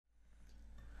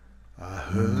I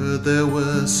heard there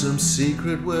were some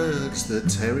secret words that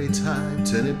Terry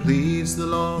typed, and it pleased the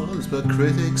laws, but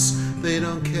critics, they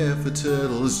don't care for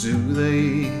turtles, do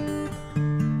they?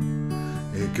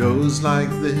 It goes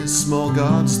like this: small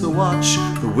gods the watch,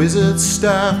 the wizard's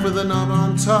staff with a knob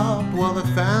on top, while the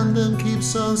fandom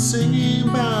keeps on singing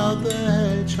about the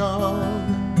hedgehog.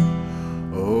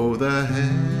 Oh, the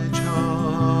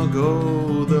hedgehog,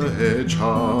 oh, the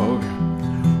hedgehog,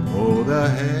 oh, the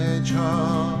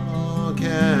hedgehog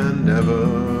can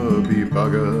never be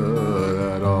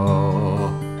buggered at all.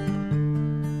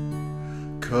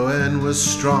 Cohen was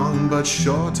strong but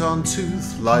short on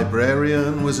tooth,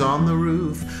 Librarian was on the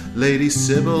roof, Lady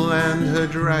Syble and her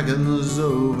dragons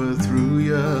overthrew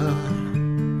ya.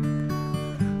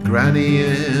 Granny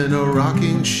in a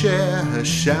rocking chair, her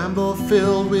shamble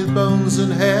filled with bones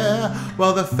and hair,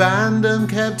 while the fandom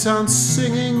kept on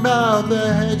singing about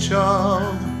the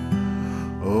hedgehog.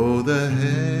 Oh, the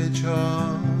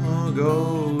hedgehog,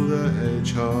 oh, the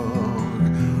hedgehog,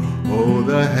 oh,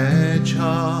 the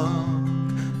hedgehog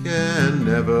can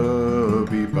never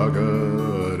be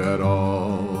buggered at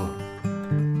all.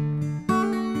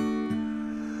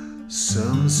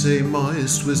 Some say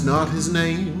Moist was not his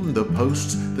name, the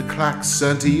post, the Clacks,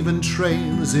 and even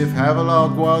trains. If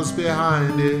Havelock was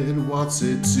behind it, what's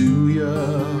it to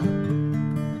ya?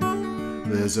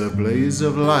 There's a blaze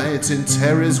of light in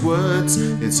Terry's words,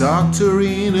 it's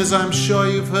octarine as I'm sure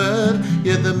you've heard,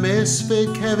 yet the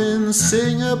misfit Kevin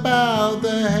sing about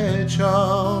the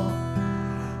hedgehog.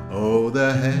 Oh,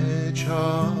 the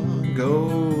hedgehog,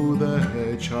 oh, the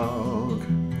hedgehog,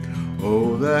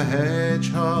 oh, the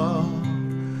hedgehog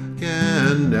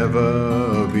can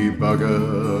never be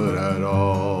buggered at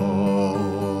all.